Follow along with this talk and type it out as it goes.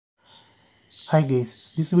Hi guys,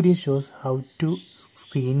 this video shows how to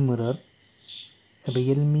screen mirror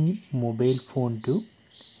Realme mobile phone to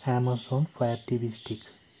Amazon Fire TV stick.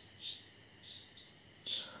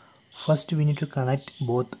 First we need to connect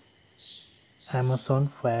both Amazon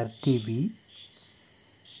Fire TV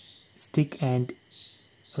stick and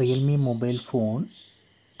Realme mobile phone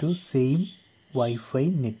to same Wi-Fi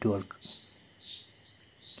network.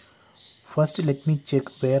 First let me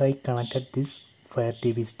check where I connected this Fire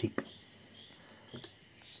TV stick.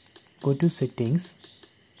 Go to settings,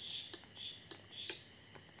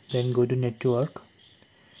 then go to network.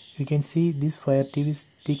 You can see this Fire TV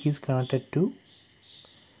stick is connected to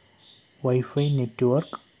Wi-Fi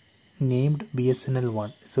network named BSNL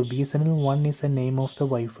 1. So BSNL 1 is the name of the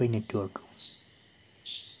Wi-Fi network.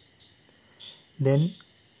 Then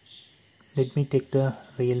let me take the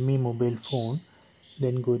Realme mobile phone,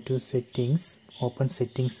 then go to settings, open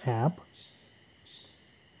settings app,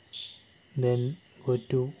 then go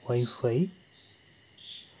to Wi-Fi.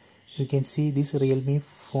 You can see this Realme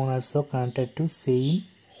phone also connected to same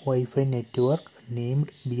Wi-Fi network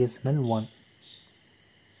named BSNL 1.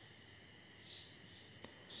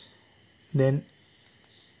 Then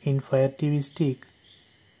in Fire TV stick,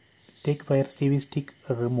 take Fire TV stick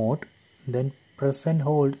remote, then press and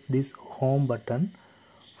hold this home button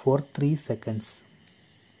for 3 seconds.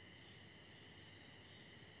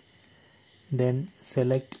 Then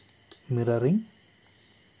select mirroring.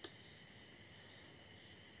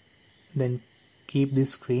 Then keep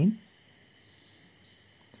this screen.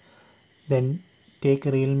 Then take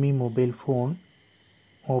Realme mobile phone,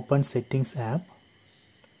 open settings app.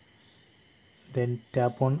 Then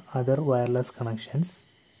tap on other wireless connections.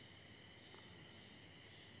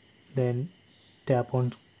 Then tap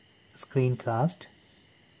on screencast.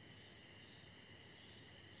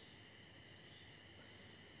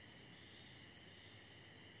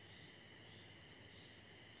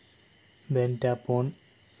 Then tap on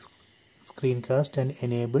screencast and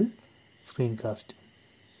enable screencast.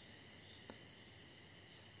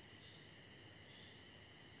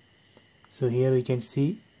 So here we can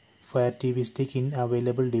see Fire TV stick in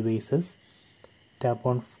available devices. Tap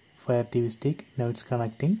on Fire TV stick. Now it's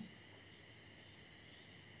connecting.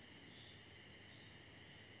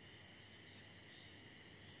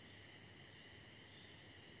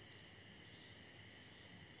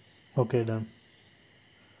 Okay, done.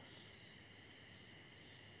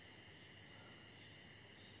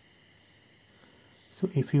 So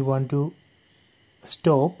if you want to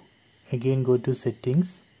stop, again go to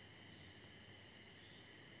settings,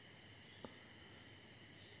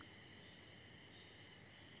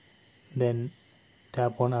 then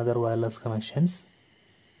tap on other wireless connections,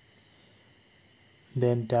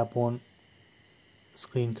 then tap on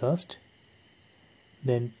screencast,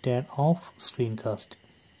 then turn off screencast.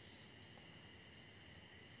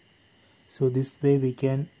 So this way we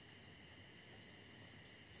can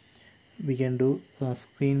do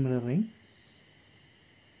screen mirroring.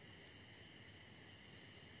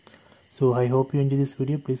 So I hope you enjoy this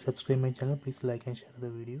video. Please subscribe my channel. Please like and share the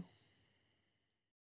video.